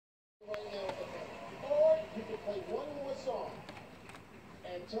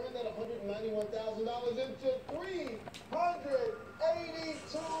turn that $191,000 into $382,000.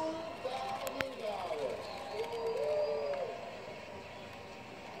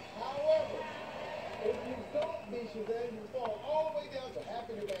 However, if you don't beat Shazam, you fall all the way down to half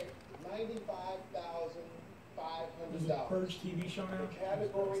in the bank, $95,500. Is it Purge TV show now? The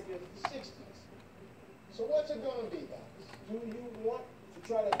category is the 60s. So what's it going to be, guys? Do you want to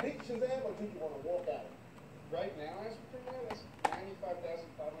try to beat Shazam, or do you want to walk out? Right now, as for that, that's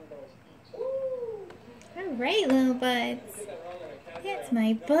 $95,500 each. All right, little buds. That's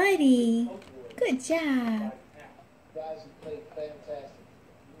my buddy. Good job. Guys, you played fantastic.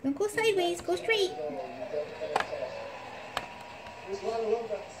 Don't go sideways. Go straight. There's a lot of love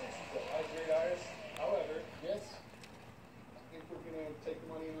about the 60s, though. I agree, Iris. However, Yes? I think we're going to take the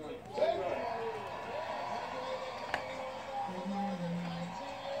money and run.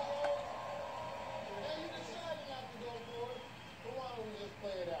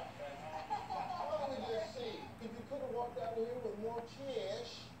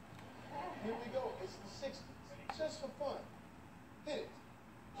 Here we go. It's the 60s. Just for fun. Hit it.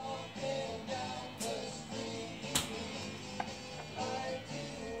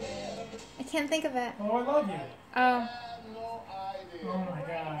 I can't think of it. Oh, I love you. Oh. I have no idea. Oh my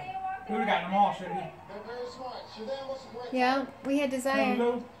God. We would have gotten them all, shouldn't we? They're very smart. Shazam, what's the correct Yeah, answer? we had Desire.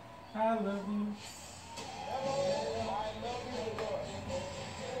 Hello, I love you. Hello, I love you, boy.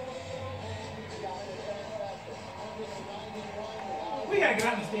 We gotta get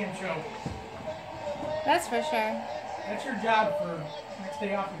on this damn show. That's for sure. That's your job for next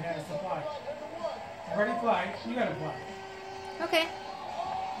day off. You gotta supply. I've already applied. You gotta apply. Okay.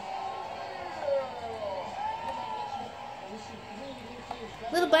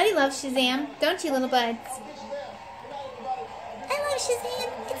 Little buddy loves Shazam, don't you, little buds? I love Shazam.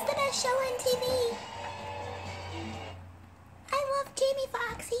 It's the best show on TV. I love Jamie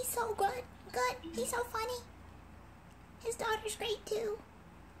Foxx. He's so good. He's so funny. His daughter's great too.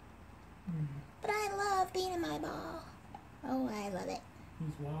 But I love being in my ball. Oh, I love it.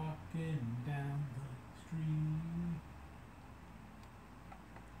 He's walking down the street.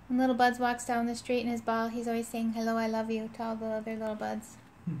 When little Buds walks down the street in his ball, he's always saying, "Hello, I love you," to all the other little buds.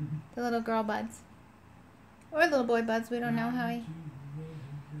 The little girl buds. Or little boy buds, we don't know how he...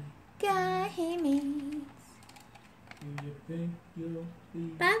 Guy he meets.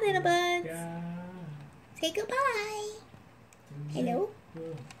 Bye, little buds. Say goodbye. Hello.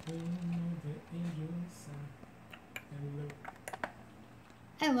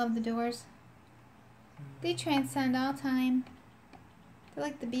 I love the Doors. They transcend all time. They're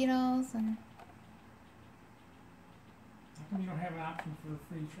like the Beatles, and How come you don't have an option for a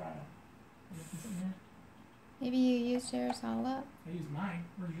free trial? maybe you used yours all up. I used mine.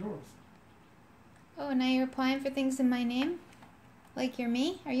 Where's yours? Oh, now you're applying for things in my name? Like you're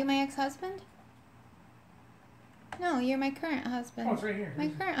me? Are you my ex-husband? No, you're my current husband. Oh, it's right here. My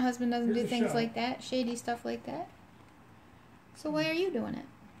current husband doesn't Here's do the things show. like that, shady stuff like that. So why are you doing it?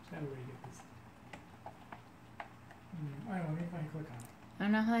 How do we get this? I don't know. Let me find a click on it. I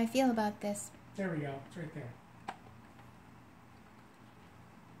don't know how I feel about this. There we go. It's right there.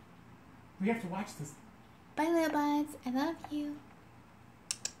 We have to watch this. Bye, little buds. I love you.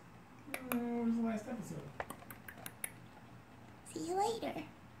 Where's the last episode? See you later.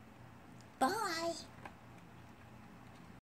 Bye.